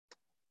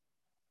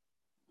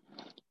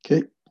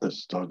Okay, let's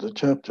start the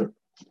chapter.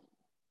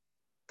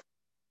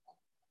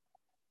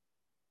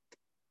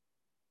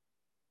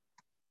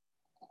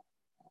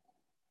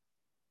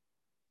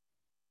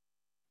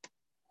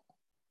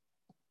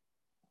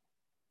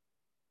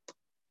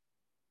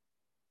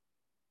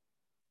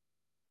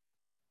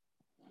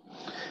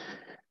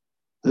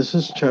 This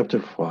is chapter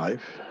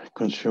 5,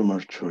 Consumer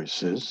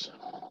Choices.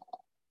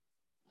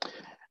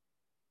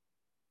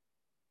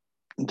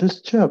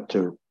 This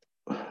chapter,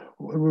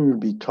 what we will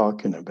be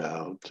talking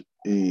about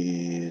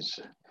is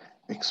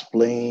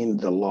explain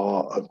the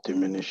law of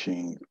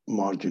diminishing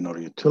marginal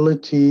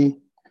utility.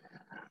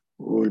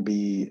 Will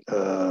be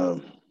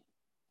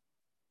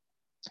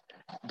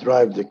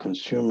drive the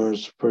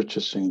consumer's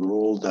purchasing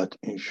rule that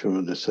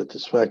ensure the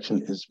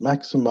satisfaction is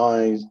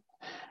maximized.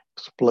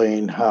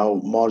 Explain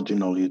how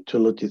marginal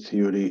utility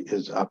theory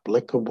is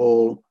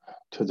applicable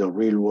to the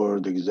real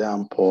world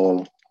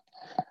example.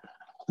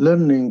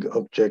 Learning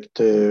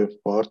objective,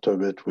 part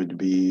of it would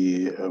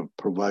be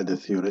provide a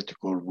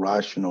theoretical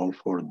rationale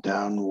for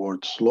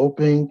downward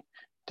sloping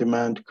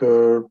demand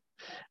curve,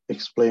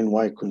 explain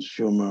why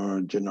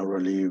consumers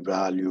generally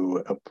value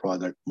a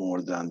product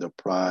more than the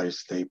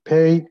price they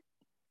pay,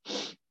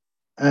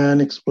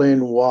 and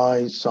explain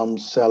why some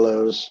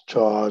sellers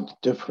charge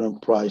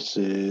different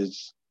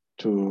prices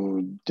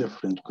to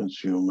different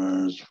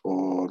consumers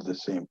for the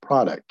same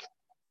product.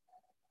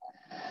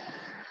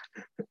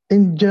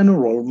 In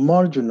general,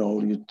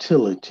 marginal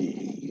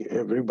utility,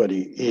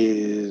 everybody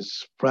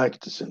is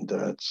practicing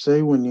that.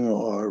 Say when you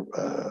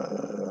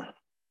are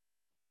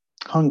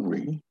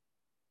hungry,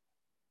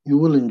 you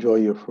will enjoy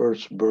your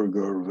first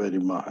burger very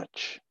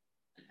much.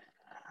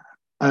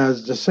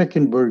 As the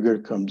second burger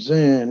comes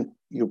in,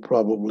 you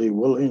probably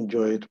will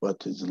enjoy it,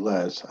 but it's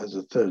less. As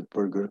the third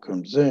burger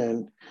comes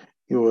in,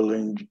 you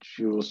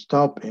will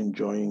stop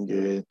enjoying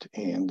it,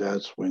 and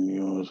that's when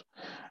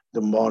the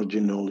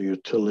marginal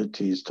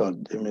utility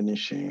start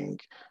diminishing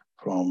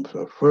from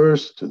the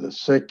first to the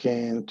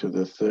second to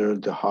the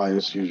third. The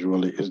highest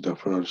usually is the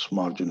first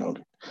marginal.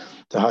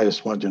 The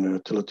highest marginal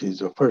utility is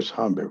the first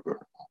hamburger.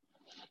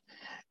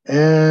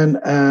 And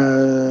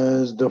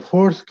as the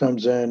fourth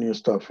comes in, you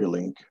start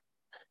feeling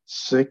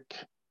sick.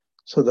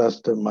 So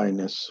that's the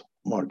minus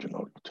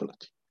marginal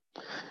utility.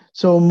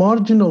 So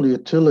marginal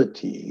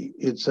utility,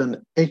 it's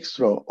an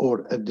extra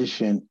or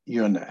addition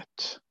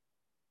unit.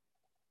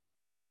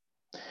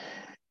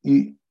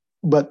 You,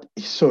 but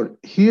so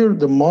here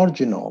the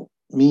marginal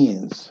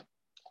means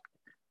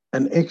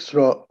an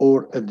extra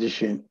or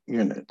addition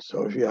unit.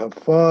 So if you have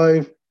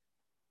 5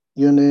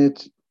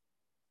 units,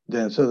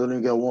 then suddenly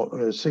you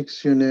get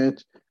 6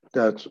 units.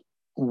 That's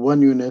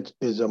 1 unit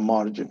is a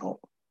marginal.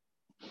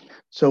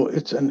 So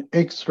it's an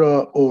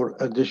extra or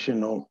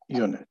additional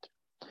unit.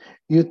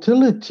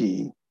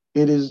 Utility,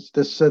 it is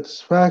the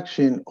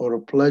satisfaction or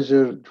a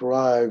pleasure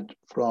derived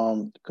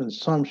from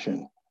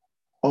consumption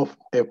of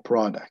a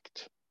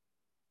product.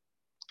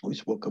 We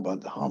spoke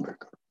about the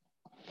hamburger.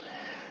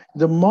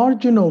 The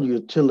marginal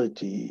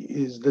utility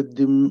is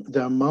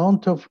the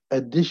amount of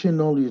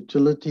additional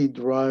utility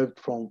derived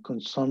from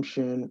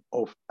consumption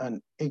of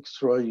an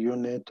extra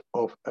unit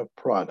of a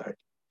product.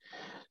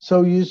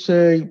 So you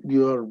say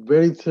you are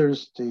very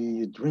thirsty,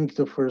 you drink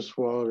the first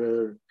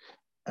water,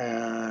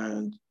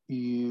 and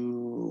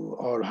you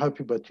are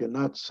happy, but you're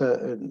not,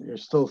 you're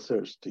still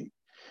thirsty.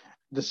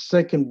 The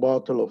second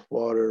bottle of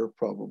water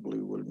probably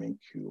will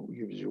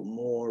gives you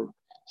more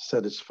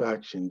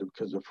satisfaction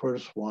because the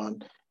first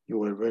one, you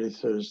were very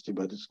thirsty,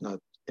 but it's not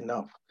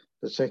enough.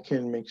 The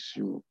second makes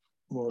you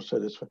more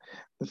satisfied.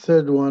 The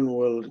third one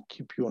will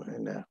keep you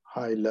in a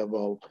high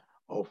level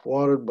of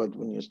water, but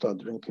when you start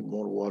drinking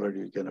more water,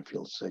 you're gonna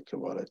feel sick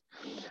about it.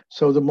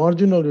 So the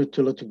marginal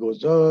utility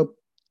goes up,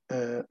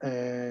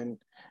 and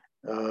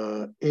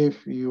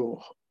if you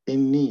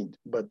in need,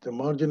 but the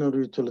marginal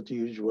utility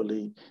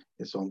usually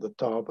is on the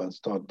top and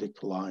start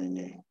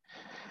declining.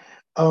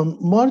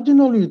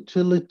 Marginal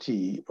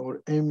utility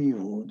or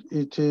MU,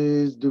 it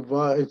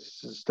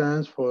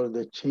stands for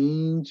the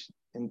change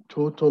in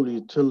total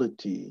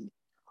utility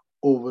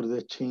over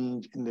the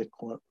change in the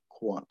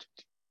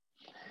quantity.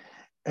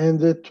 And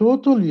the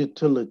total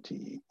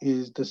utility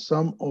is the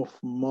sum of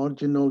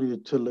marginal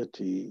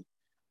utility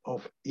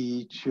of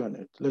each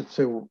unit. Let's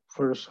say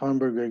first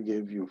hamburger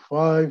gave you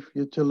 5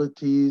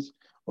 utilities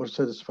or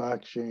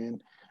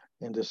satisfaction,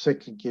 and the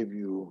second gave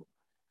you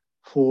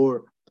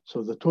 4.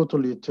 So the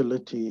total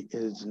utility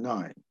is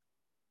 9.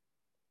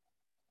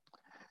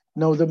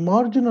 Now the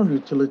marginal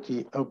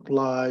utility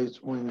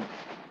applies when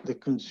the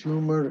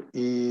consumer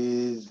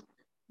is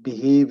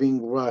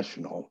behaving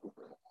rational,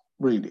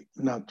 really,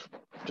 not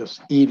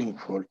just eating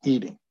for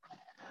eating.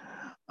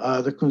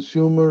 The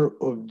consumer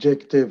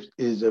objective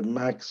is a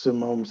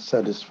maximum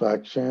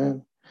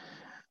satisfaction.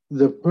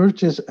 The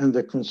purchase and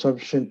the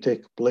consumption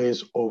take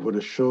place over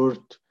a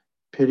short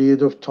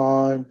period of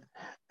time,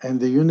 and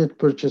the unit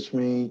purchase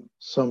may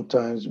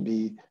sometimes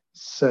be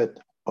set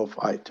of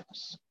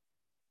items.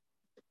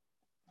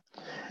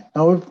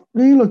 Now, if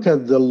we look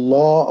at the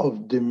law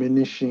of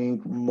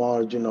diminishing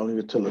marginal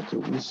utility,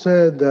 we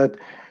said that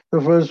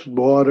The first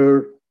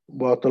bottle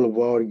of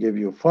water gave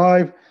you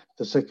 5,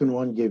 the second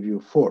one gave you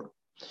 4.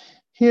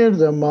 Here,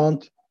 the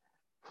amount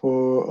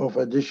of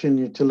addition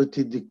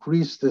utility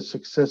decrease the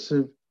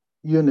successive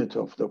unit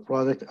of the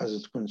product as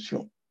it's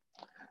consumed.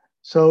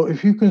 So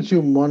if you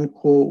consume one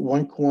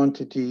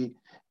quantity,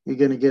 you're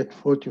going to get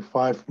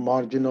 45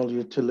 marginal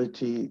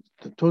utility.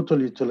 The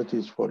total utility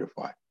is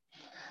 45.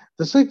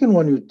 The second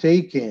one you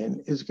take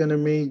in is going to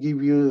may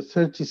give you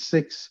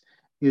 36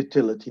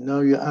 utility.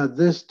 Now you add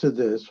this to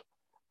this,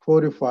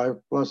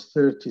 45 plus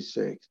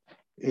 36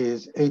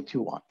 is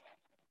 81,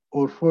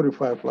 or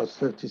 45 plus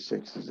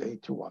 36 is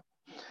 81.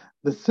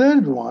 The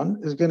third one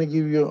is going to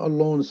give you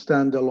alone,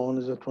 standalone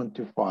is a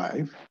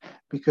 25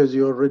 because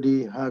you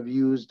already have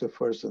used the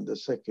first and the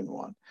second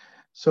one.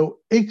 So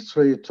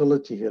extra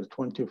utility here,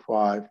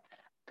 25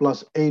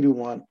 plus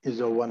 81 is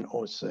a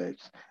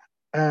 106.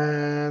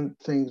 And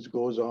things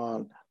goes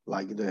on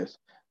like this.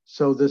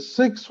 So the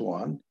sixth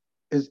one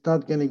is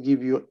not going to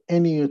give you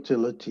any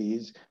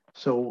utilities.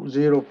 So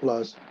 0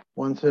 plus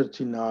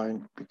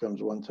 139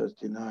 becomes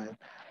 139.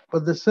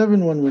 But the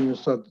seventh one, when you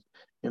start,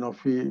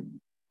 feel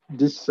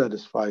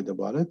dissatisfied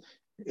about it,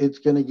 it's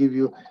going to give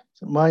you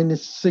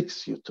minus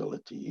 6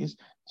 utilities.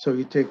 So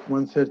you take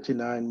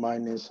 139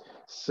 minus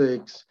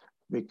 6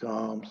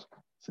 becomes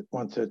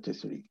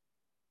 133.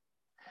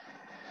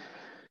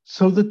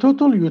 So the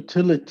total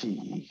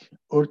utility,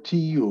 or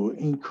TU,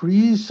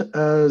 increase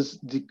as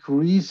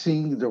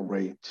decreasing the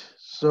rate.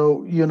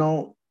 So,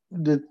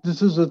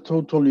 this is a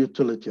total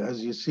utility.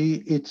 As you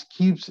see, it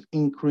keeps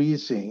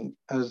increasing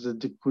as the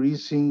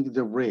decreasing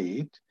the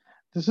rate.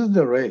 This is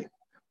the rate.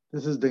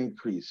 This is the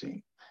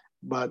increasing.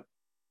 But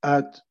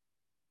at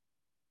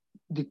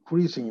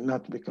decreasing,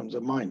 not becomes a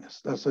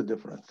minus. That's a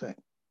different thing.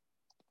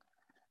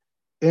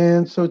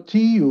 And so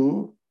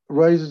TU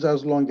rises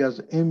as long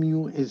as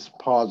MU is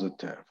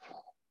positive.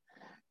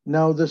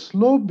 Now the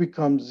slope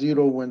becomes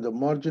 0 when the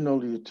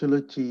marginal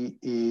utility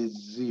is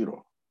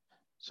 0.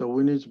 So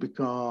when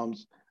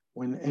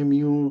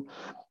MU,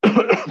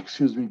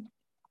 excuse me,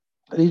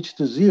 reach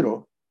to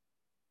 0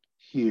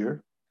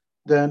 here,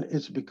 then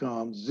it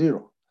becomes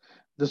 0.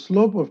 The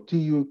slope of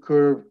TU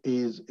curve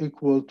is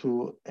equal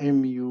to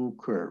MU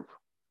curve,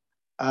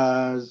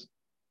 as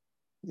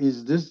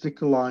is this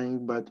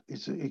declining, but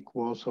it's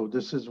equal. So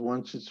this is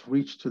once it's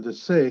reached to the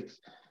 6,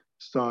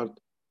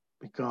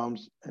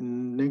 becomes a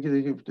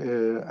negative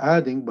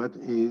adding, but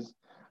is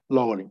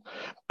lowering.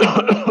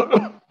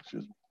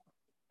 Excuse me.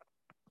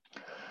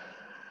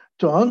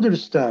 To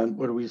understand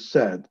what we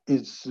said,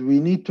 we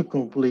need to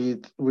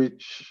complete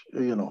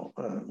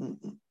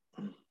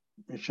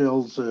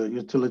Michelle's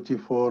utility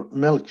for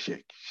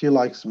milkshake. She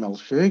likes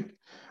milkshake,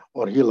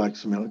 or he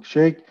likes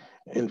milkshake.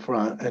 In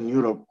France and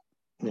Europe,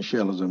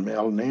 Michelle is a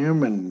male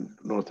name, and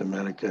North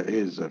America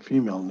is a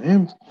female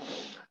name.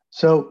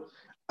 So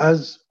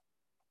as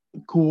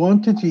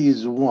quantity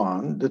is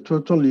 1, the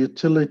total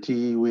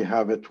utility we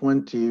have at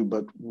 20,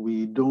 but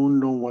we don't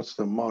know what's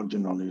the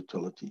marginal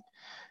utility.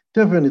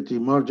 Definitely,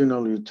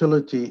 marginal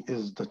utility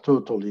is the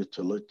total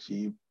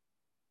utility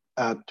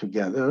add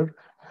together.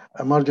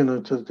 A marginal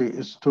utility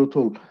is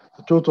the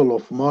total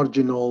of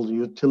marginal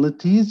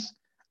utilities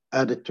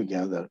added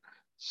together.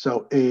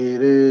 So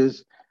it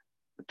is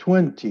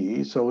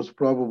 20, so it's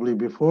probably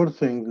before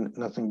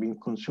nothing being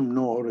consumed,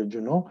 no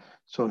original.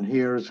 So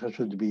here it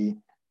should be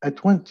at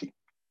 20.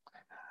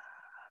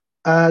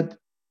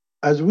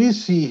 As we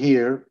see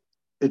here,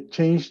 it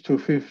changed to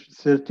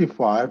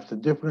 35. The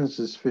difference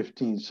is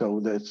 15. So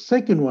the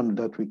second one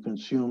that we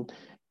consumed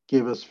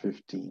gave us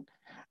 15.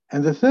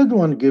 And the third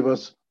one gave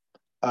us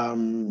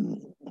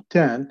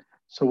 10.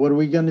 So what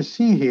we're going to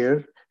see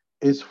here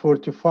is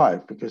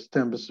 45, because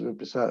 10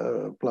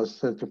 plus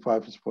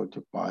 35 is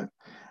 45.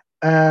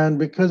 And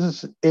because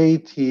it's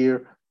 8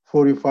 here,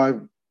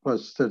 45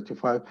 plus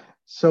 35.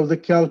 So the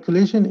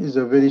calculation is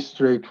a very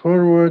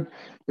straightforward.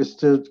 It's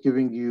still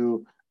giving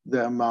you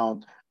the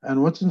amount.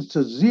 And what's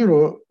into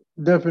 0,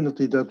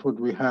 definitely that's what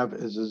we have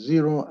is a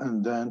 0,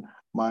 and then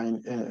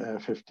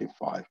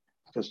 55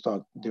 to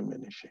start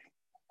diminishing.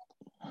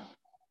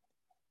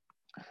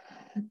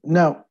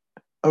 Now,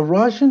 a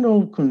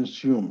rational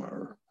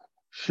consumer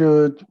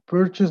should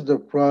purchase the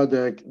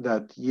product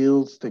that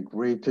yields the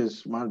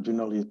greatest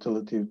marginal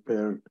utility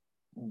per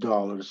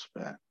dollar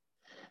spent.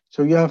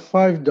 So you have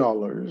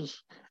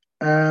 $5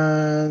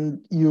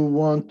 and you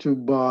want to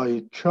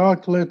buy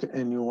chocolate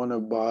and you want to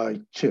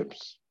buy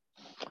chips.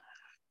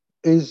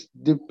 It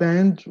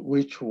depends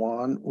which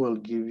one will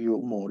give you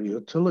more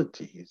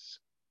utilities,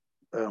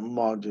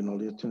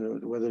 marginal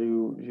utility. Whether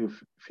you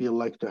feel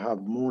like to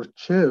have more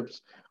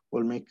chips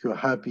will make you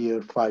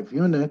happier 5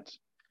 units,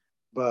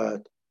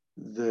 but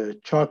the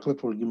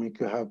chocolate will make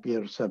you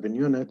happier 7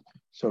 units,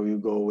 so you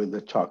go with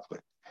the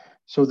chocolate.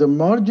 So the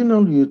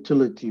marginal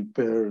utility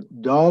per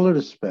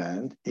dollar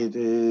spent, it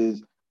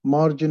is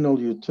marginal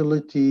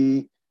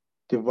utility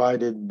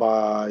divided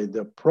by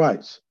the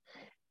price.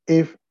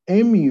 If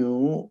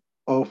MU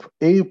of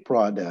a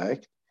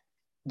product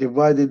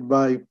divided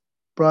by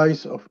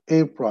price of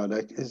a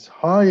product is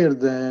higher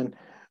than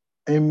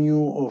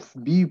MU of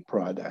B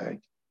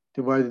product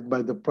divided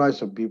by the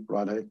price of B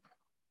product,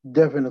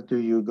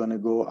 definitely you're going to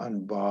go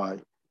and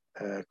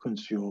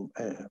consume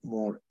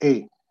more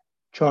A,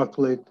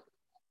 chocolate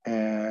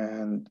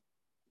and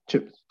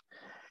chips.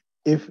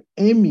 If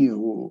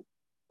MU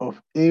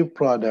of A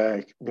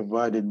product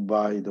divided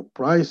by the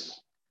price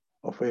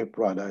of A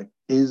product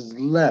is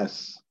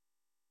less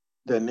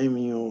than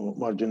MU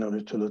marginal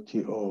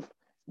utility of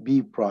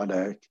B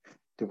product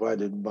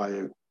divided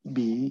by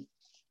B,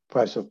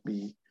 price of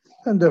B,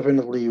 then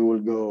definitely you will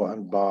go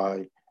and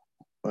buy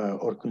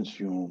or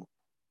consume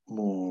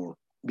more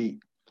B.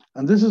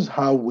 And this is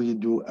how we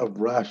do a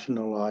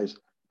rationalized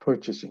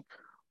purchasing.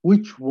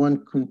 Which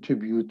one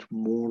contribute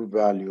more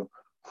value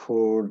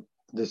for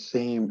the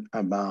same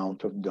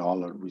amount of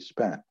dollar we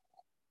spend?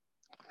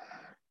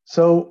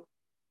 So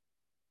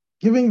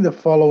giving the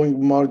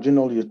following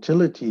marginal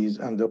utilities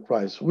and the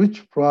price,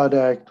 which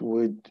product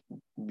would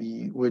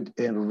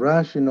a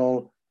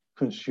rational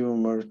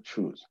consumer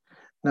choose?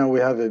 Now we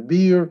have a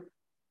beer,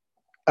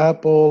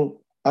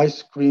 apple,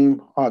 ice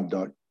cream, hot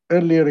dog.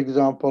 Earlier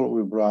example,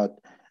 we brought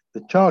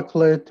the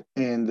chocolate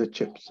and the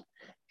chips.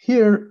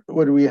 Here,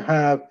 what we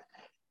have,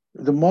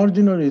 the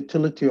marginal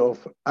utility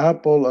of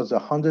apple is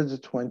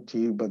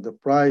 120, but the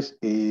price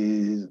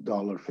is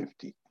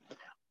 $1.50.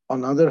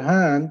 On the other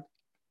hand,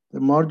 the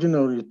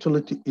marginal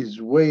utility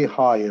is way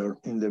higher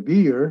in the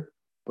beer,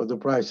 but the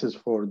price is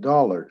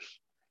 $4.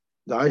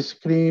 The ice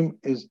cream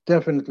is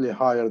definitely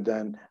higher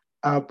than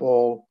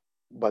apple,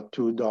 but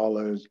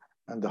 $2.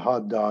 And the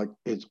hot dog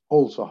is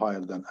also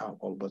higher than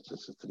apple, but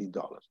it's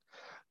 $3.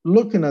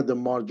 Looking at the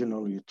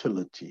marginal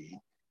utility,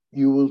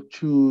 you will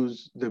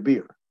choose the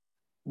beer.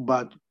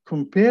 But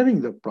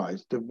comparing the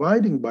price,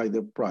 dividing by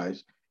the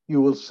price, you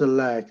will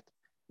select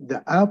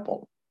the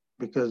apple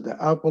because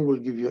the apple will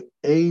give you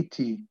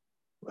 80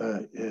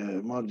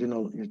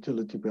 marginal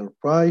utility per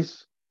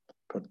price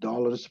per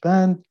dollar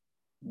spent.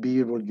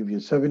 Beer will give you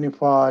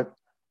 75,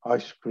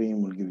 ice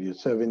cream will give you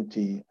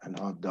 70, and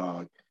hot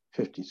dog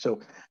 50. So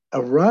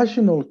a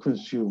rational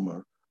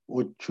consumer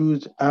would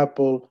choose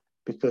Apple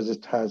because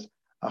it has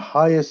a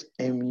highest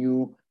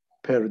MU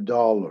per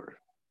dollar.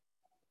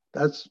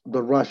 That's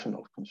the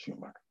rational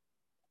consumer.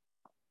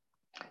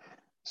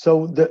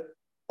 So the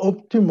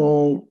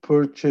optimal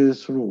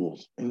purchase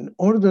rules. In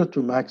order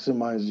to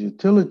maximize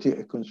utility,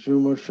 a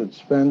consumer should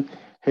spend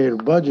her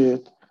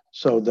budget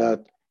so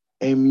that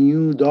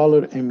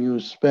MU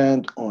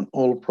spent on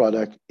all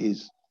product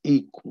is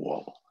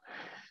equal.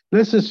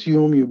 Let's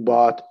assume you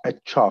bought a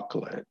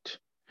chocolate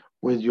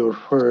with your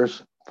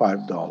first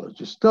 $5.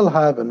 You still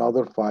have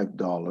another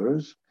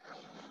 $5.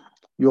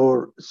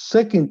 Your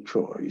second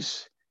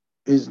choice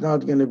is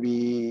not going to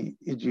be,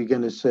 you're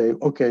going to say,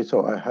 okay,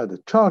 so I had a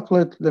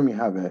chocolate, let me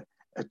have a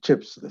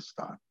chips this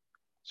time.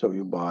 So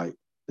you buy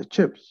the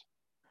chips.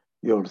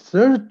 Your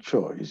third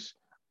choice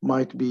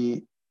might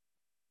be,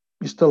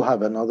 you still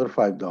have another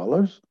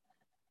 $5.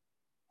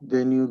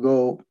 Then you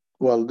go,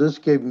 well, this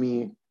gave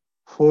me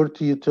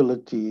 40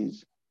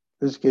 utilities.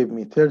 This gave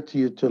me 30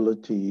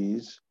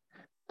 utilities.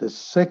 The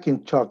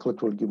second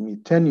chocolate will give me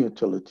 10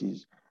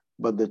 utilities,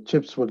 but the second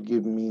chips will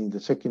give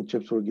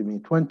me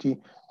 20,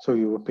 so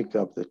you will pick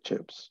up the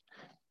chips.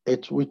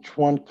 It's which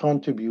one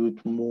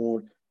contribute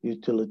more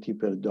utility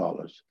per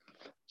dollars.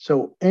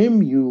 So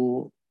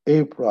MU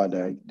A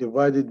product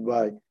divided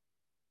by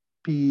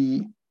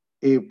P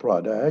A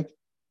product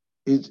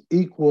is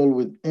equal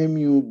with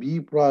MU B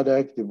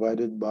product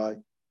divided by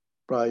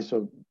price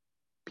of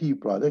P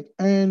product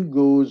and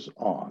goes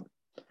on.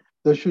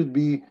 There should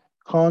be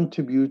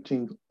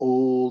contributing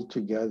all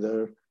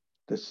together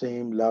the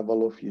same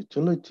level of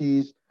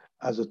utilities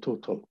as a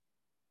total.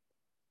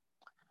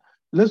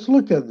 Let's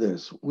look at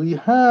this. We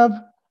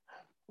have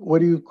what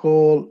do you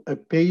call a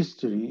piece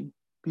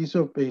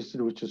of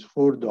pastry, which is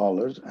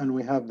 $4, and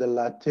we have the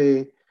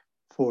latte,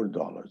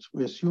 $4.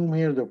 We assume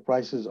here the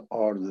prices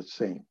are the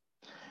same.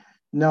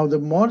 Now, the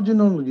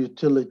marginal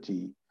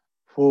utility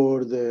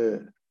for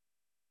the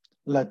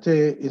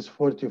latte is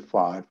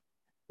 45.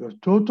 Your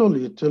total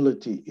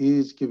utility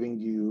is giving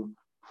you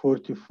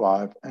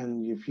 45,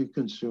 and if you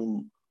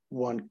consume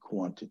one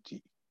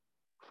quantity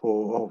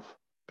of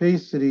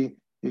pastry,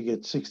 you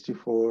get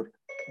 64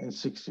 and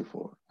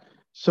 64.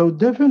 So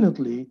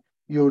definitely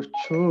your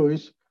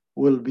choice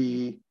will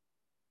be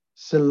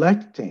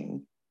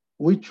selecting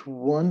which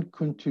one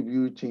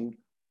contributing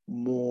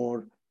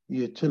more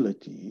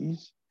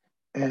utilities.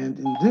 And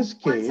in this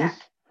case,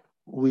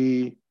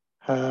 we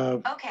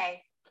have...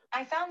 Okay,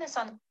 I found this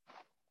on...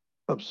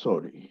 I'm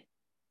sorry.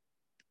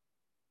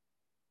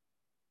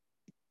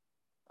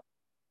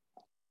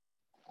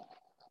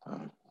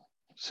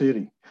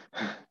 Siri.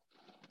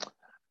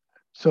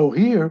 So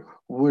here,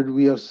 where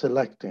we are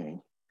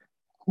selecting,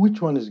 which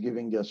one is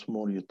giving us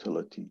more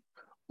utility?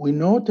 We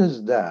notice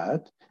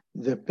that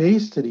the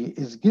pastry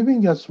is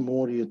giving us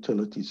more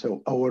utility.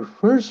 So our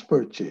first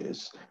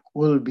purchase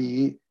will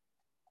be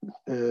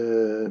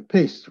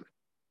pastry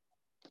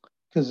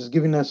because it's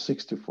giving us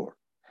 64.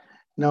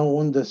 Now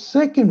on the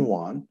second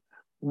one,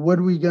 what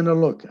are we going to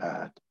look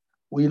at?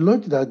 we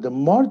looked at the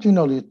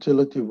marginal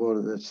utility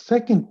for the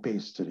second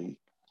pastry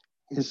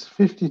is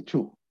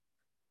 52.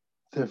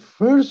 The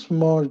first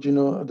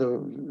marginal,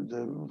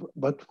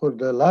 but for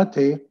the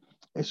latte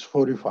is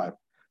 45.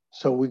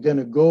 So we're going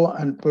to go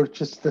and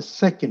purchase the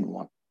second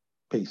one,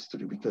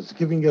 pastry, because it's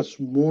giving us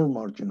more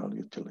marginal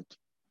utility.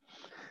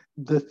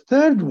 The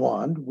third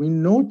one, we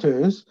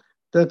notice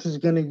that is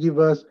going to give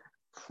us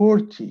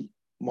 40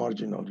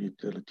 marginal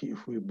utility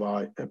if we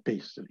buy a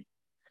pastry.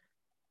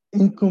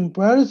 In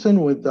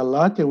comparison with the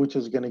latte, which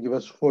is going to give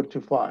us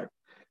 45.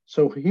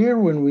 So here,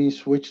 when we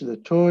switch the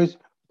choice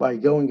by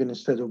going, and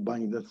instead of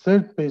buying the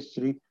third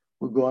pastry,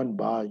 we go and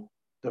buy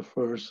the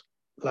first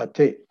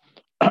latte,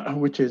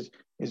 which is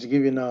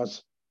giving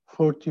us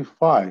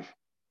 45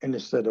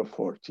 instead of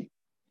 40.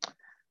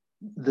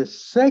 The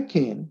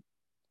second,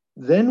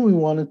 then we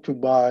wanted to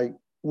buy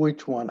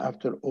which one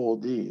after all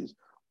these.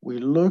 We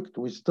looked,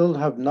 we still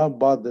have not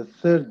bought the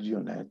third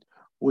unit,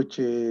 which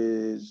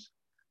is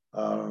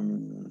of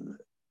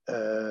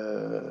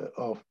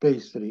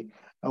pastry,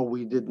 and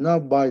we did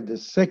not buy the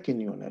second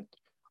unit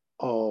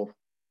of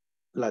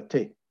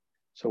latte.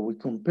 So we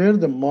compare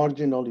the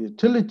marginal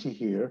utility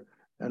here,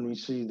 and we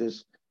see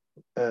this,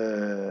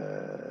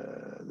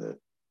 the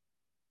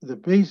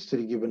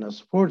pastry giving us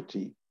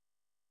 40,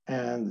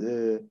 and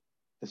the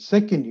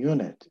second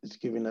unit is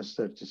giving us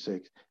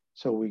 36.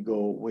 So we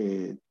go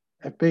with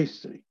a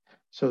pastry.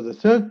 So the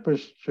third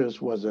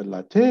purchase was a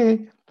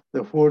latte.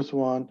 The fourth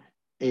one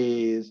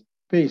is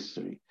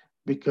pastry,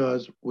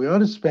 because we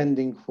are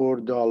spending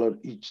 $4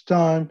 each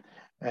time.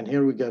 And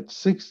here we got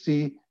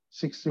 60,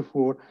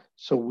 64.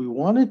 So we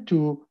wanted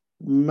to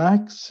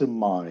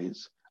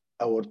maximize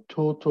our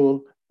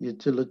total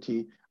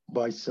utility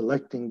by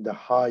selecting the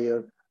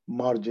higher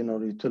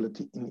marginal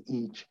utility in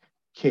each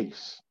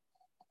case.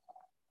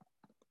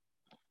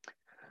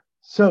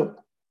 So,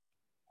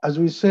 as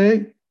we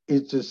say,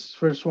 it's this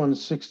first one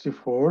is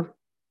 64.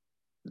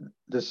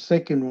 The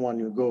second one,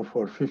 you go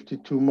for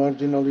 52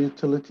 marginal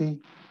utility.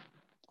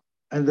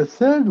 And the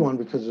third one,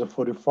 because of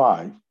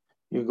 45,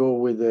 you go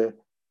with a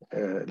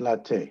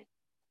latte.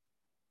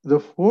 The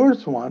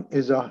fourth one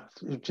is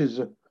which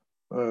is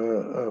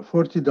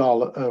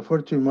 $40,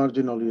 40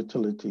 marginal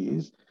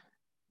utilities,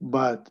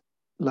 but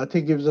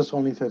latte gives us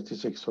only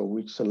 36, so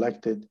we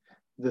selected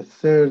the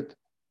third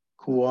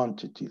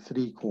quantity,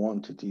 3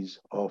 quantities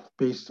of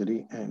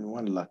pastry and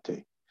 1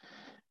 latte.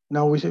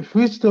 Now, if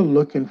we're still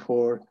looking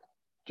for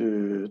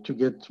to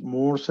get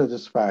more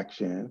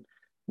satisfaction,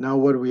 now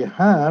what we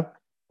have,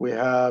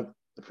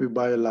 if we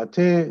buy a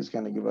latte, it's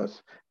going to give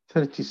us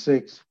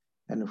 36,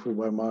 and if we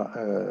buy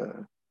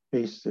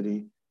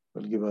pastry, it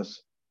will give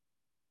us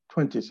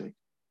 26.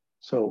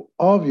 So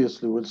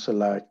obviously, we'll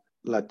select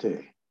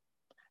latte.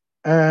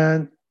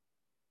 And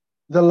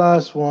the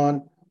last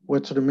one,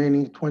 what's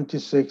remaining,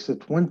 26 to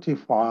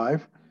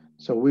 25.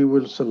 So we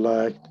will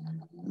select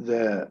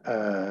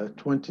the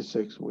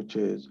 26, which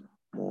is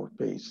more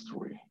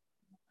pastry.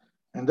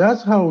 And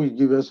that's how we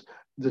give us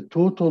the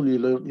total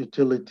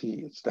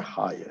utility, it's the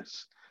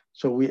highest.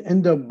 So we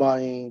end up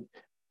buying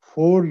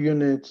 4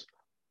 units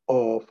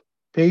of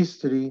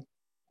pastry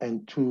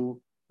and 2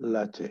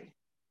 latte.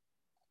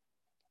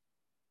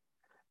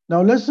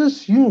 Now let's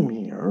assume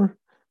here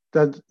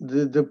that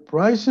the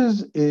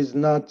prices is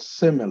not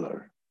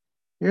similar.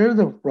 Here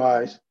the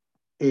price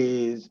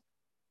is,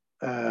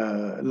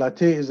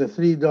 latte is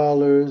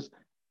 $3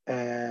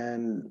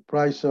 and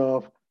price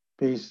of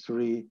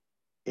pastry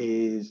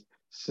is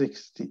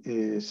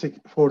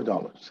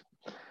 $4.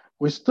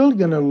 We're still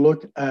gonna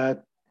look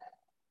at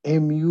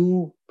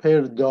MU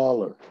per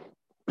dollar.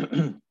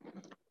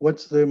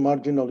 What's the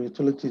marginal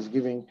utilities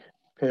giving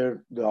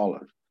per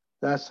dollar?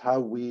 That's how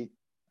we,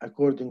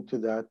 according to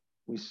that,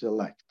 we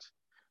select.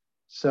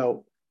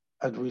 So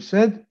as we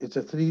said, it's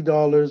a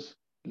 $3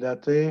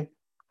 latte,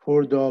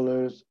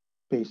 $4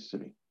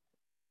 pastry.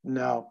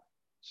 Now,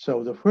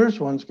 so the first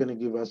one's going to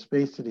give us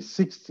pastry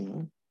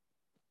 16.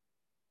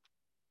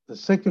 The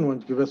second one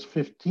give us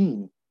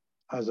 15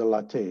 as a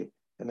latte.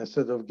 And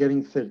instead of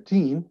getting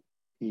 13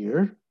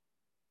 here,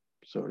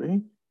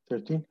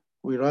 13,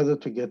 we rather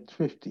to get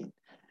 15.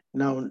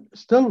 Now,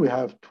 still we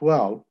have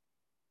 12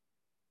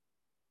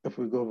 if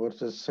we go for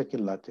the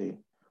second latte,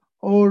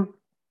 or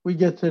we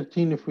get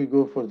 13 if we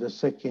go for the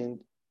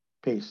second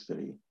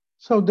pastry.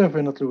 So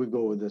definitely we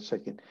go with the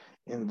second.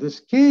 In this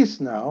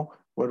case now,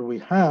 what we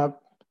have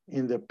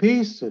in the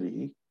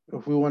pastry,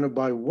 if we want to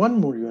buy 1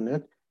 more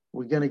unit,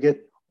 we're going to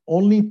get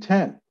only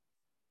 10.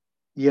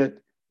 Yet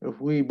if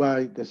we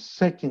buy the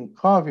second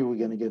coffee, we're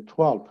going to get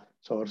 12.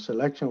 So our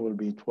selection will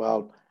be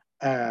 12,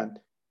 and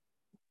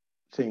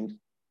things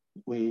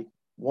we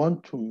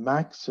want to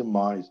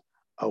maximize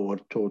our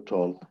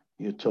total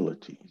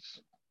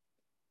utilities.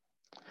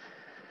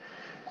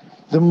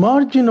 The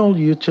marginal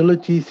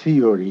utility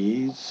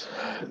theories,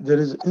 there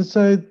is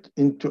insight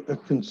into a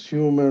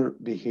consumer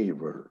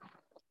behavior.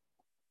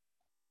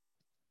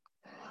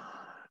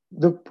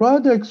 The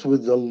products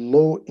with the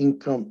low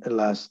income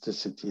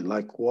elasticity,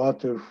 like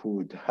water,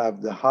 food,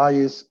 have the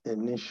highest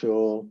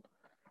initial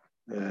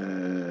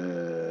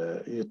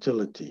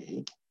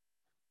utility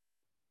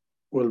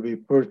will be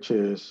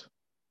purchased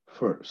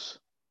first.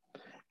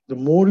 The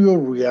more your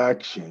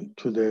reaction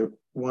to the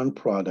one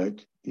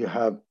product you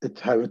have,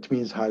 it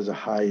means has a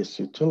highest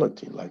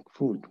utility, like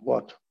food,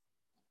 water.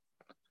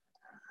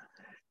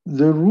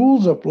 The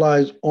rules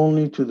applies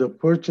only to the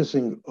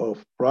purchasing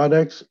of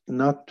products,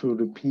 not to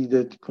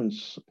repeated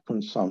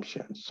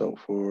consumption. So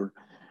for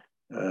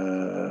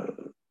uh,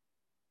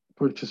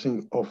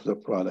 purchasing of the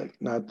product,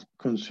 not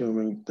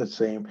consuming the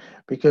same,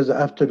 because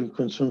after you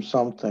consume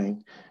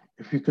something,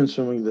 if you're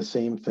consuming the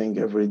same thing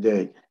every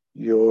day,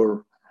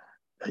 your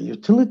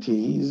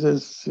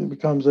utilities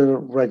becomes a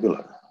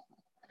regular,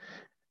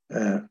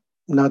 uh,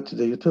 not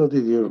the utility,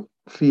 your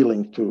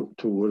feeling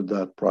toward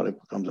that product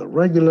becomes a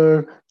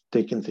regular,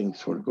 taking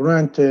things for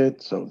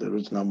granted, so there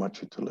is not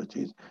much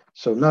utilities.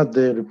 So not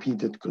the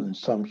repeated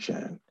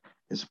consumption,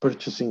 it's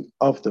purchasing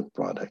of the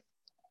product.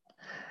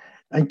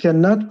 And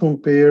cannot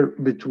compare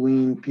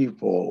between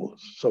people.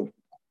 So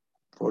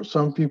for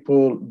some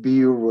people,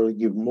 beer will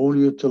give more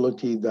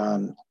utility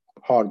than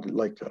hard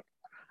liquor.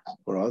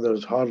 For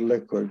others, hard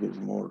liquor gives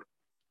more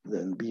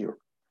than beer.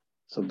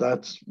 So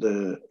that's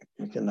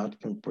you cannot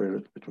compare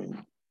it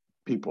between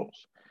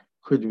peoples.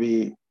 Could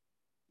be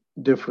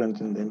different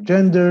in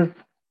gender,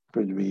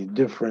 could be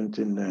different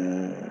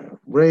in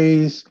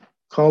race,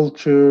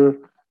 culture,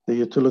 the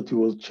utility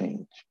will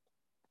change.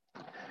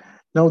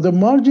 Now, the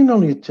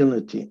marginal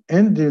utility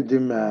and the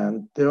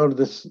demand, they are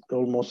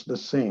almost the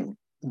same,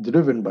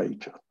 driven by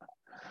each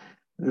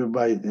other,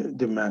 by the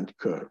demand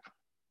curve.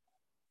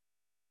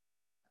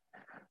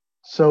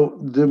 So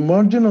the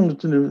marginal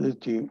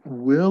utility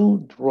will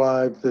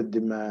drive the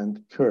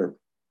demand curve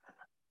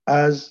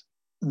as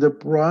the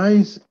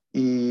price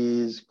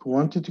is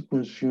quantity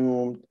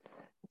consumed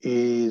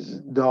is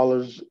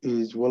dollars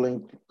is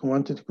willing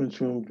quantity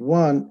consumed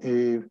one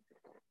if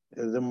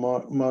the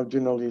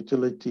marginal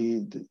utility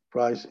the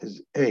price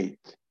is 8,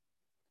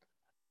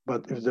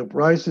 but if the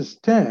price is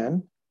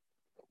 10,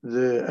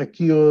 the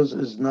Achios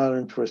is not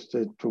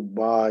interested to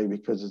buy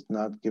because it's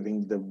not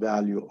giving the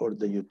value or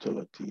the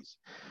utilities.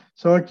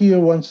 So Achio,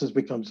 once it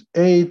becomes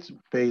 8,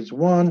 pays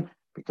 1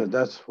 because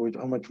that's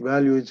how much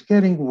value it's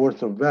getting,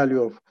 worth of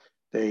value of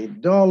the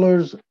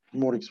 $8,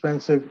 more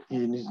expensive,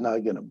 he's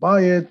not going to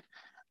buy it.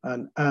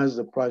 And as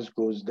the price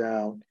goes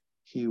down,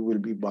 he will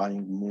be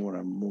buying more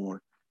and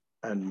more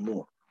and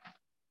more.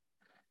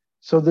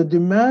 So the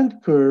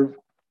demand curve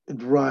is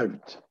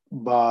derived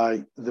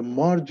by the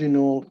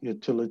marginal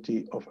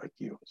utility of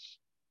Achios.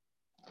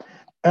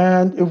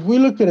 And if we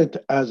look at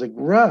it as a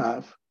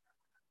graph,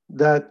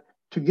 that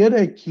to get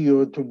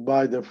Achio to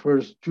buy the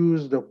first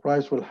juice, the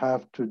price will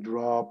have to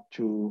drop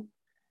to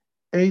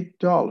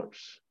 $8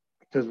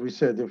 because we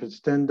said if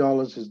it's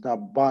 $10, he's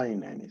not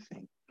buying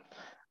anything.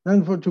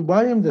 Then to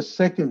buy him the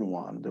second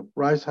one, the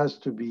price has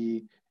to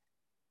be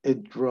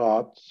it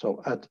dropped.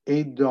 So at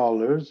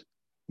 $8,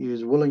 he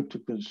is willing to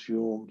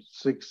consume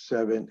 6,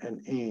 7,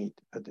 and 8.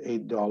 At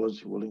 $8,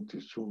 he's willing to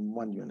consume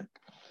 1 unit.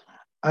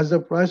 As the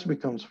price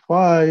becomes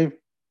 5,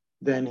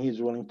 then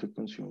he's willing to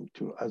consume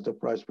 2. As the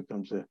price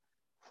becomes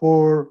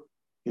 4,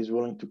 he's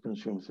willing to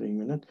consume 3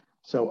 units.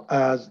 So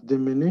as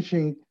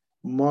diminishing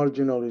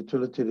marginal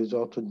utility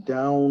results to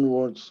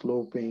downward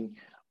sloping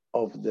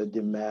of the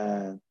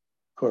demand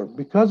curve.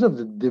 Because of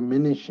the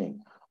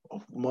diminishing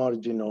of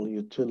marginal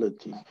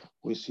utility,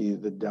 we see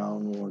the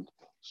downward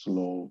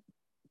slope,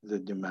 the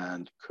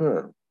demand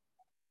curve.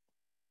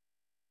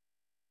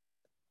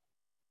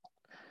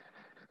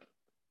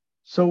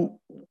 So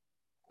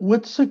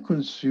what's a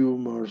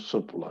consumer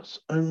surplus?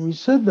 And we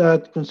said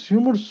that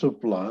consumer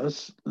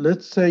surplus,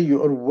 let's say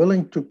you are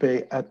willing to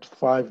pay at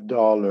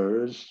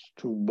 $5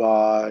 to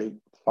buy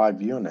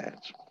 5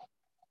 units,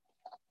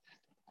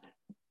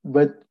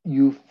 but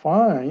you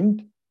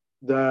find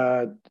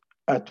that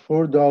at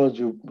 $4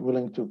 you're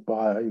willing to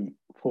buy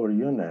 4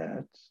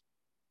 units,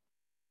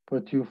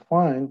 but you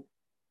find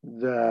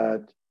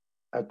that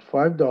at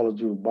 $5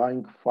 you're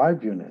buying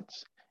 5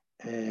 units,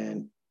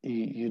 and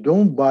you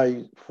don't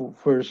buy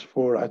first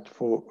four at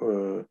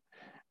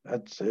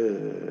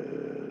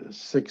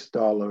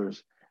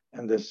 $6,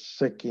 and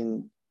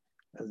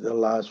the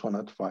last one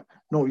at 5.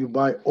 No, you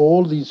buy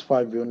all these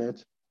 5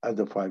 units at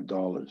the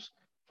 $5.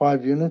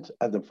 5 units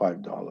at the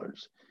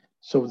 $5.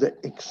 So the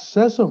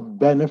excessive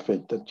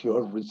benefit that you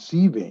are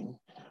receiving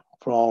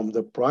from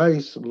the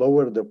price,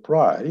 lower the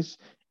price,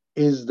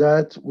 is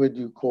that what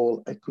you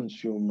call a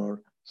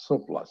consumer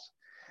surplus.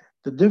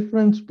 The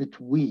difference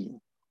between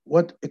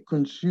what a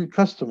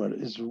customer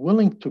is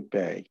willing to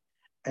pay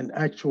and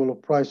actual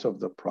price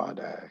of the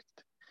product.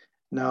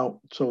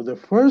 Now, so the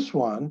first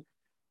one,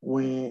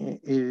 when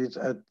it is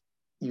at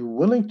you're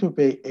willing to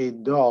pay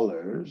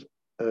 $8,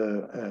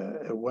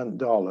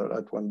 $1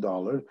 at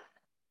 $1,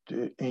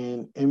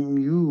 and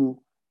MU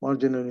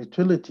marginal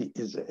utility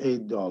is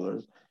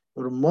 $8.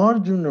 Your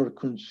marginal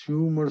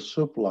consumer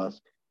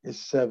surplus is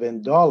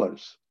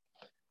 $7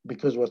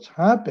 because what's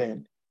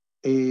happened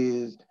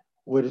is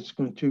what it's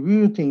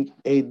contributing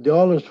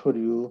 $8 for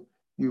you,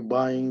 you're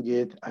buying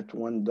it at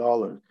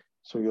 $1.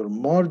 So your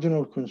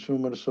marginal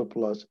consumer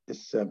surplus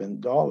is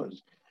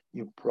 $7.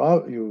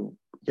 You're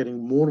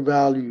getting more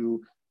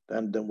value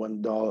than the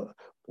 $1.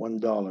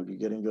 $1. You're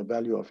getting a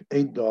value of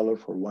 $8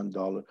 for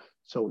 $1.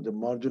 So the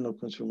marginal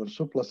consumer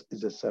surplus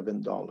is a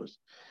 $7.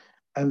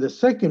 And the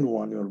second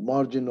one, your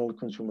marginal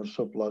consumer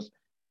surplus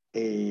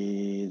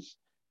is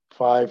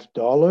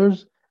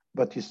 $5,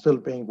 but you're still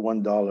paying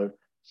 $1.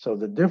 So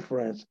the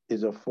difference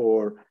is a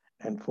 4,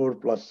 and 4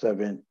 plus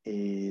 7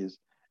 is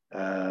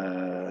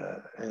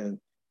and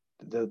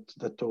that's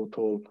the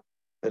total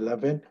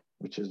 11,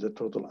 which is the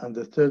total, and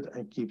the third,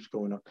 and keeps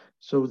going on.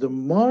 So the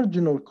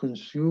marginal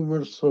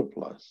consumer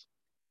surplus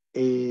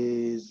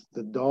is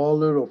the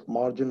dollar of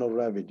marginal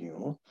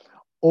revenue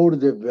or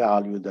the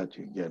value that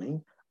you're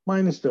getting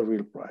minus the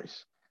real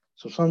price.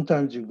 So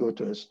sometimes you go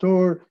to a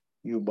store,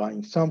 you're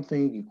buying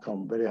something, you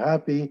come very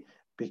happy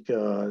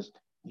because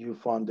you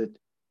found it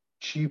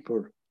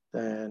cheaper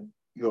than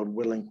you're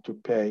willing to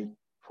pay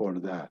for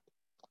that.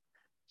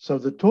 So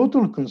the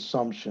total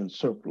consumption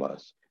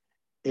surplus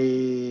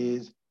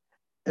is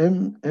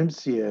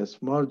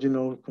MCS,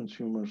 marginal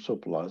consumer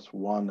surplus,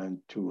 1 and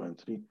 2 and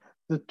 3,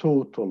 the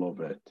total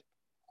of it.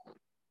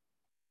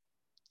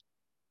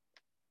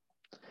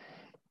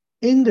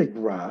 In the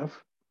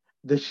graph,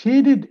 the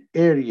shaded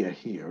area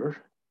here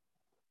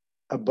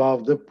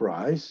above the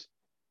price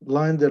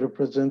line that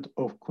represent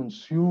of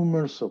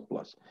consumer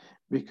surplus.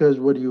 Because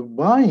what you're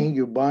buying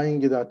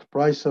it at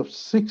price of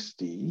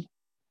 60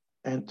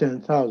 and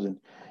 10,000.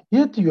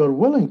 Yet you're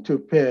willing to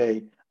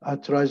pay a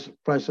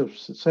price of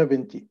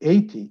 70,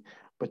 80,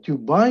 but you're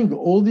buying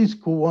all this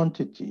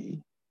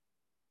quantity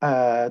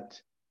at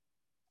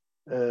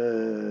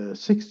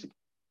 60.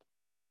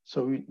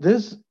 So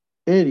this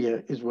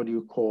area is what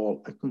you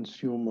call a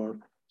consumer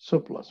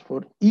surplus.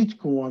 For each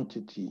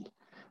quantity,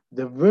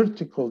 the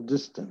vertical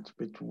distance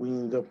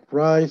between the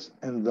price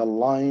and the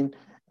line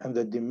and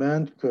the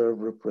demand curve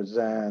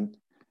represent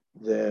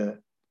the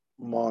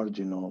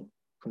marginal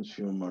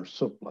consumer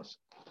surplus.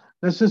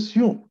 Let's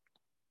assume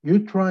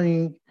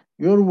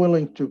you're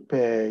willing to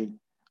pay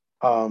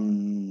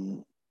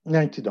 $90,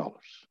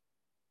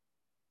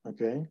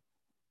 okay,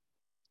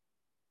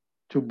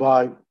 to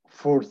buy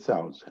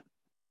 4,000,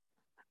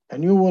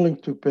 and you're willing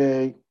to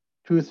pay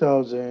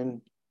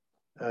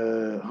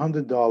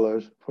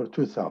 $2,100 for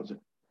 2,000,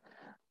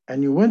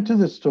 and you went to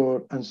the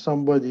store and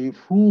somebody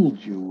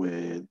fooled you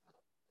with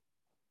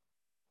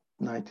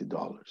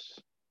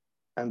 $90,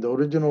 and the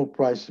original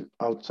price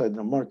outside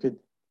the market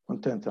on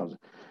 10,000.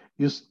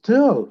 You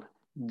still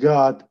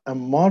got a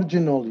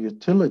marginal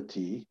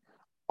utility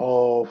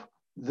of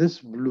this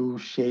blue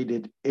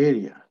shaded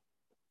area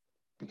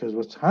because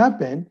what's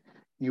happened,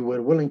 you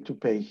were willing to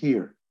pay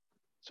here.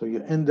 So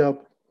you end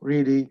up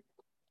really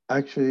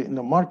actually in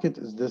the market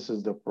is this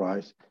is the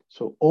price.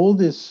 So all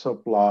this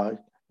supply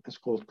is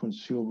called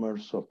consumer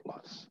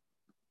surplus.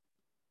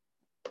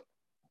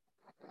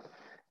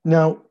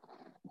 Now,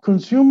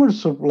 consumer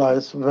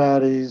surplus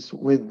varies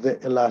with the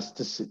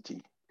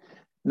elasticity.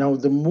 Now,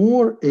 the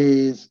more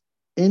is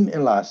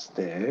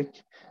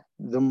inelastic,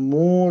 the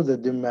more the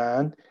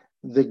demand,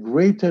 the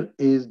greater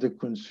is the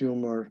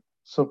consumer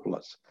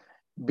surplus.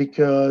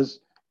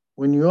 Because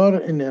when you are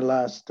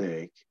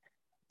inelastic,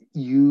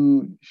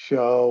 you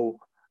show,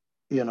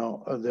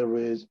 there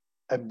is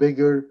a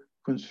bigger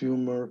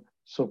consumer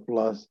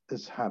surplus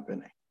is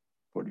happening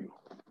for you.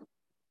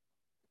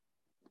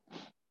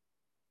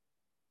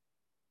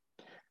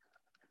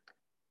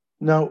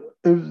 Now,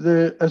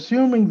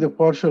 assuming the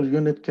partial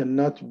unit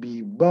cannot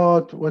be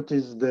bought, what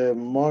is the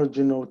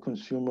marginal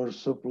consumer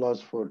surplus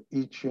for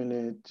each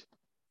unit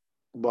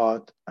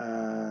bought,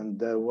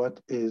 and what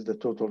is the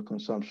total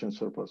consumption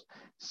surplus?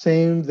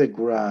 Same, the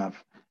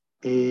graph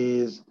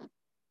is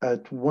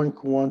at one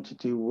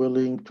quantity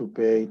willing to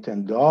pay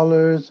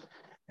 $10,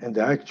 and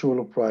the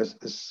actual price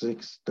is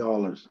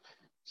 $6.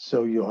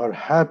 So you are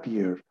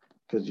happier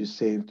because you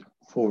saved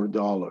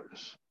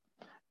 $4.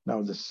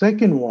 Now, the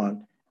second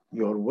one,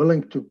 you're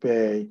willing to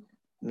pay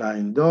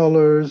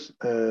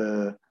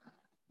 $9,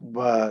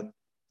 but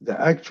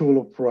the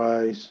actual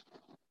price,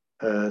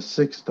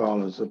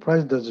 $6. The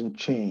price doesn't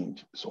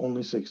change, it's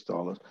only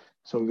 $6.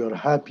 So you're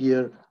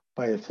happier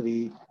by a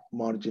 3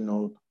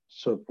 marginal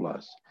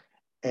surplus,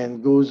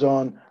 and goes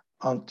on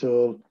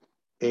until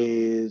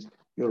is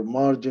your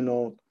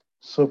marginal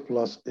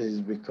surplus is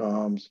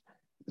becomes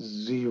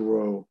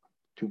zero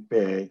to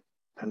pay,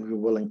 and we're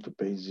willing to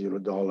pay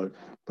 $0.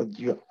 But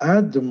you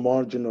add the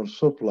marginal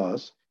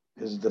surplus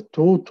is the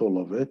total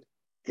of it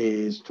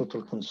is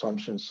total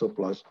consumption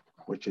surplus,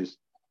 which is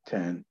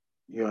 10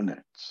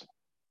 units.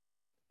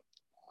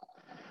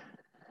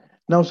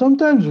 Now,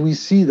 sometimes we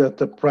see that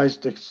the price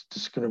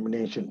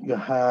discrimination, you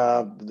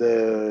have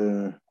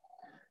the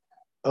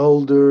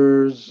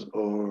elders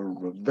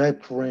or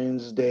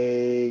Veterans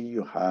Day,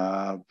 you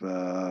have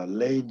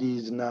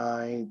Ladies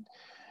Night,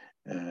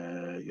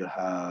 you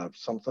have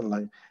something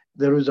like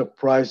there is a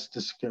price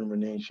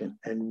discrimination,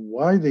 and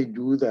why they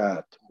do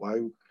that?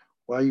 Why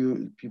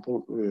you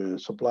people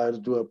suppliers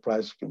do a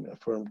price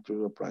firm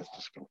do a price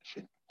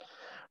discrimination?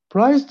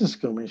 Price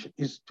discrimination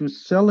is to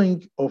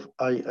selling of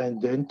an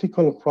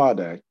identical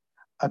product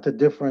at a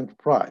different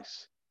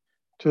price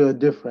to a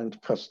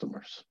different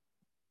customers.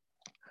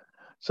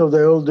 So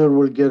the older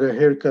will get a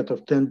haircut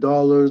of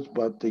 $10,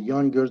 but the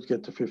youngers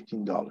get the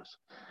 $15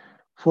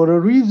 for a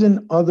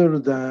reason other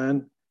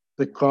than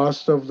the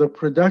cost of the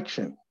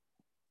production.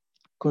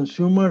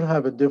 Consumers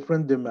have a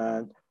different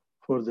demand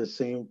for the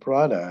same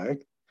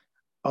product,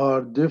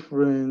 are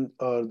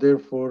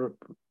therefore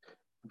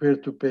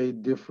prepared to pay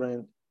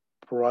different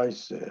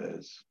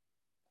prices.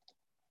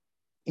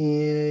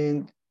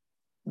 And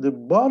the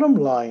bottom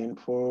line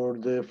for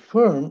the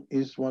firm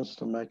is wants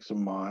to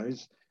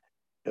maximize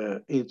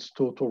its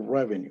total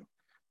revenue.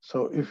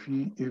 So if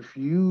he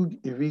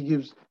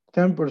gives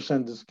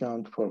 10%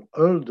 discount for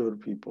older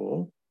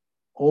people,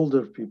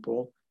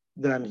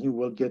 then he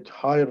will get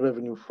higher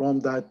revenue from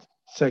that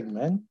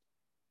segment,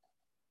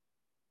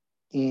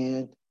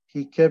 and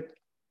he kept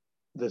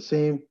the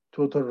same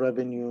total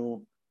revenue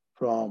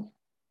from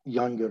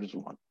younger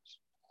ones.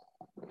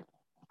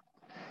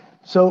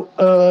 So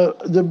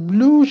the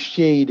blue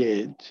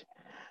shaded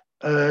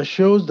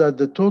shows that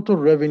the total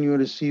revenue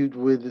received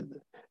with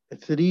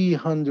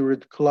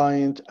 300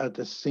 clients at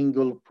a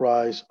single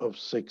price of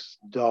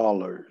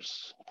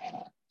 $6.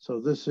 So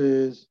this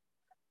is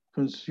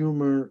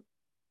consumer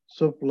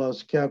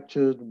surplus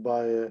captured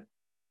by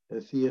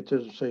a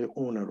theater, say,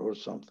 owner or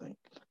something.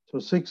 So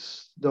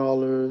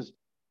 $6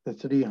 to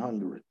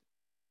 300.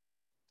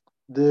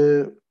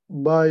 The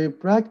by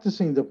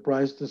practicing the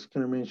price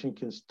discrimination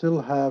can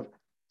still have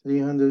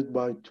 300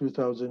 by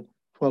 $2012.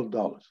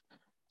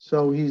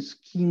 So he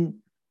schemed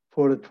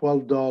for the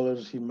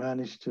 $12, he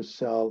managed to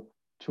sell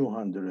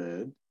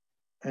 200.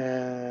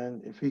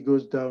 And if he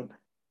goes down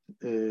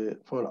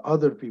for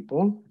other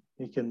people,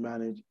 he can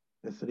manage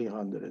the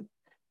 300.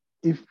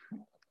 If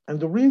and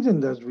the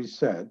reason, as we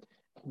said,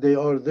 they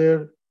are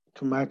there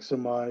to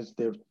maximize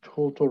their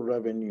total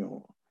revenue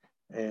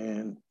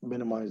and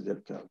minimize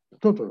their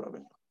total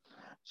revenue.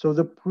 So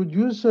the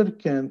producer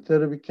can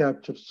theoretically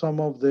capture some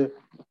of the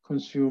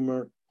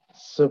consumer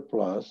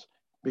surplus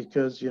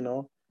because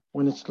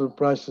when its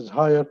price is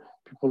higher,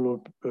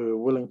 people are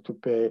willing to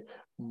pay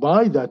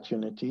buy that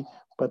unity,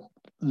 but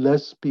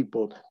less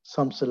people,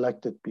 some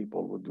selected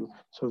people would do.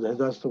 So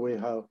that's the way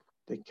how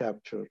they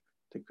capture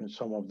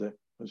some of the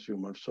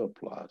consumer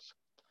surplus.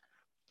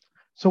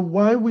 So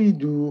why we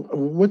do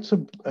what's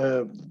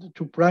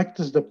to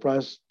practice the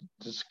price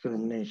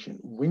discrimination?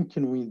 When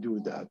can we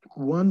do that?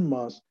 One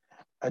must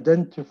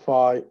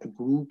identify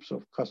groups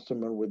of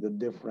customer with a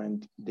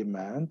different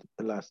demand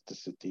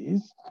elasticities,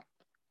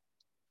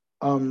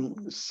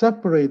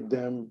 separate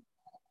them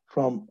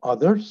from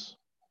others,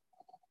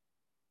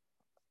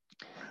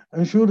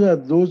 ensure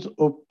that those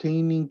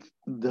obtaining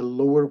the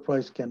lower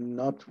price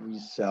cannot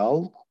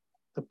resell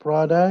the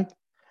product,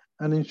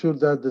 and ensure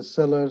that the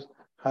seller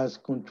has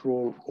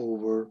control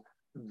over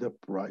the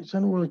price.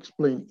 And we'll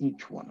explain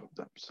each one of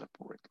them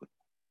separately.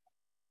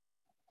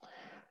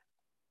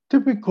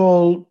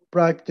 Typical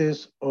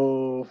practice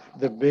of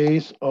the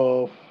base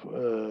of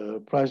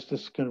price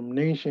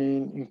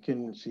discrimination, you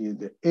can see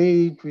the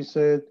age, we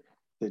said,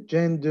 the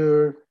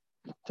gender,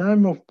 the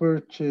time of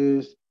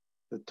purchase,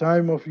 the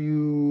time of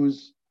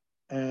use,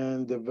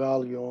 and the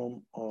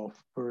volume of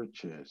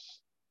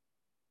purchase.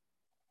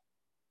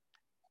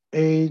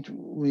 Age,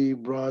 we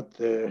brought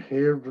the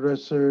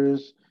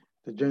hairdressers.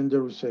 The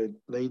gender, we said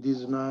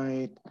ladies'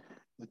 night.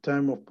 The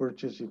time of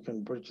purchase, you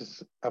can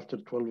purchase after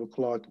 12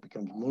 o'clock, it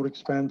becomes more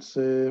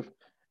expensive.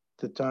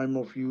 The time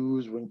of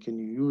use, when can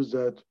you use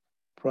that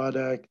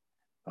product,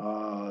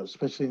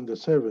 especially in the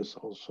service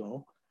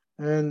also,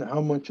 and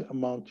how much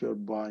amount you're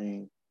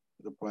buying,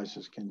 the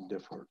prices can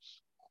differ.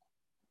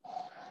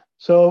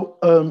 So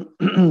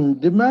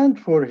demand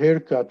for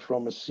haircut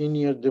from a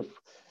senior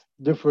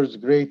differs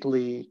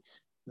greatly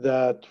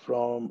that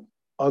from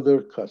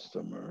other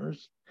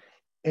customers.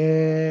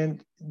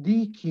 And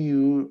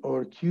DQ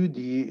or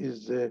QD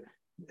is the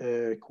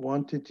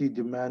quantity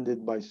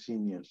demanded by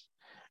seniors.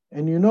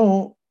 And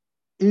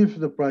if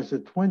the price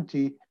is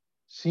 20,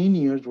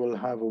 seniors will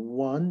have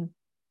one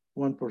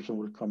person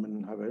will come in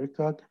and have a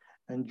haircut,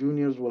 and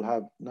juniors will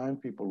have 9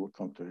 people will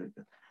come to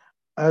haircut.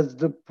 As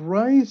the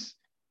price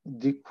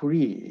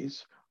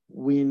decrease,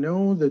 we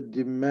know the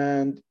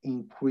demand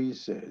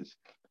increases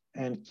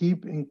and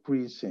keep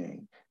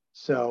increasing.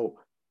 So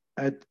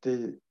at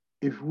the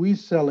if we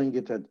selling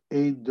it at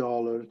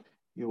 $8,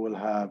 you will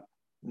have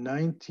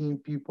 19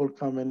 people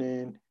coming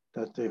in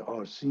that they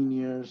are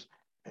seniors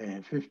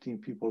and 15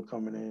 people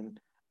coming in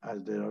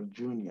as they are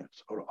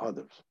juniors or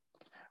others.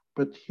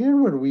 But here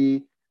where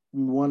we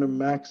want to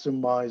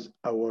maximize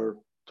our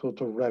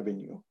total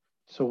revenue.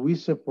 So we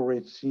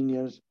separate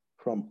seniors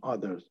from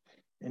others.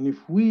 And if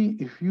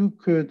you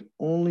could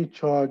only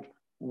charge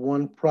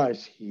one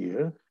price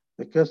here,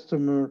 the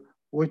customer,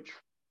 which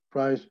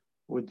price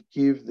would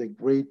give the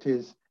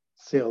greatest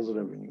sales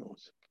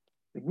revenues?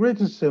 The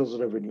greatest sales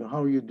revenue,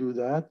 how you do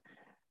that?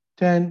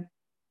 10,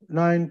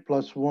 9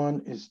 plus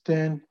 1 is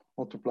 10,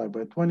 multiplied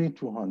by 20,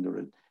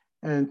 200.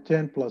 And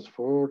 10 plus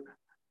 4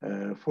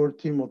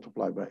 14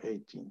 multiplied by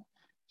 18.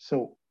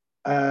 So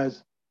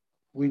as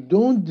we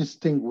don't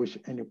distinguish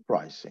any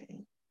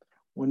pricing,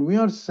 when we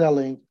are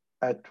selling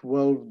at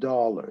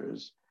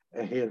 $12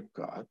 a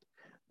haircut,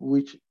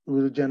 which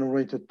will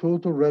generate a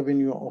total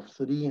revenue of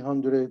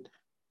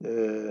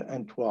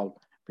 312,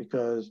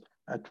 because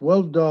at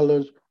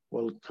 $12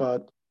 we'll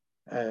cut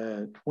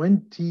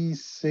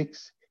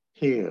 26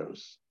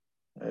 hairs.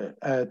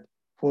 At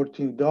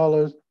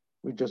 $14,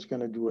 we're just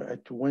going to do a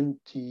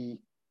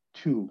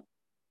 22.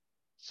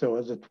 So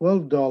as a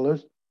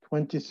 $12,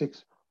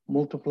 26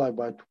 multiplied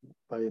by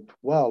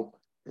 12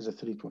 is a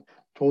 320.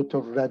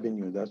 Total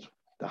revenue, that's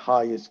the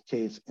highest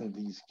case in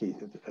these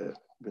cases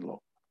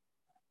below.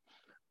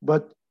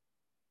 But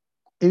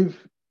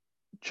if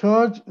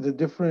charge the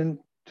different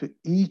to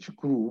each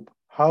group,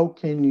 how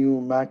can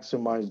you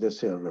maximize the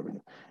sale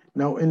revenue?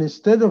 Now,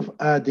 instead of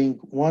adding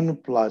 1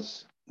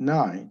 plus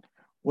 9,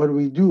 what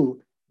we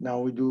do, now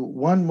we do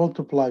 1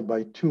 multiplied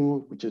by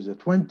 2, which is a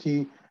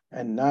 20,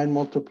 and 9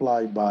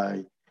 multiplied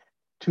by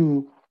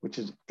 2, which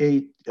is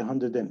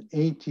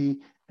 880,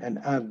 and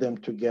add them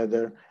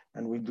together.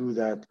 And we do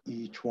that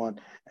each one.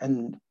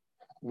 And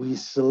we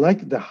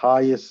select the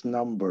highest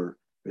number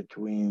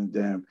between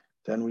them.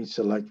 Then we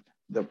select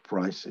the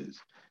prices.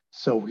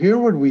 So here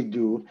what we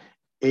do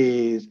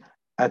is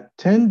at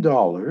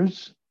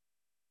 $10,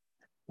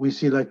 we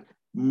see like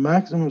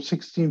maximum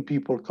 16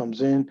 people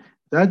comes in,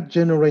 that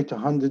generates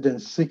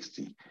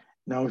 160.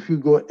 Now, if you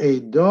go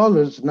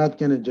 $8, not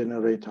going to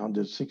generate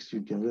 160,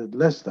 you generate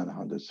less than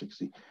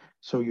 160.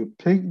 So you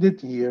picked it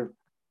here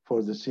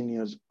for the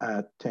seniors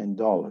at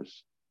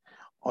 $10.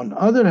 On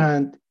other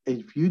hand,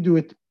 if you do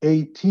it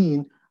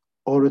 18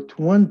 or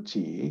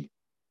 20,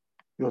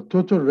 your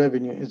total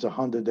revenue is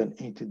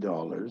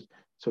 $180.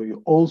 So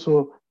you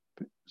also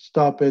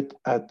stop it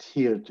at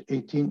here to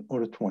 18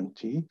 or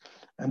 20,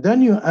 and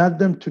then you add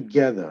them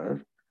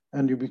together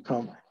and you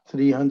become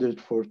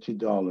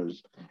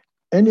 $340.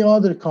 Any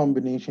other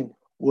combination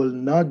will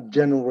not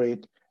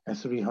generate a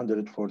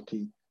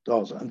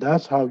 $340. And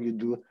that's how you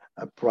do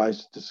a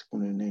price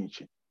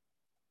discrimination.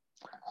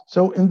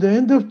 So in the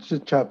end of the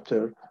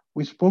chapter,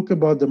 we spoke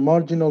about the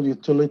marginal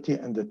utility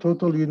and the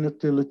total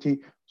utility,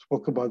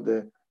 spoke about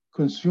the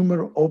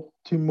consumer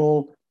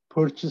optimal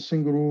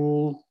purchasing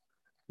rule,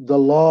 the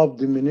law of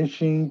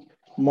diminishing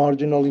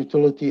marginal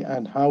utility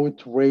and how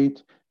it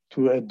rates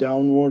to a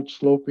downward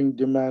sloping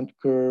demand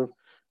curve,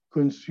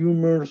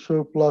 consumer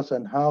surplus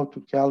and how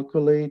to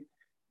calculate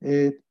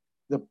it,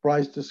 the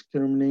price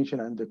discrimination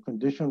and the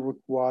condition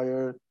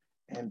required.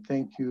 And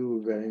thank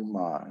you very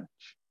much.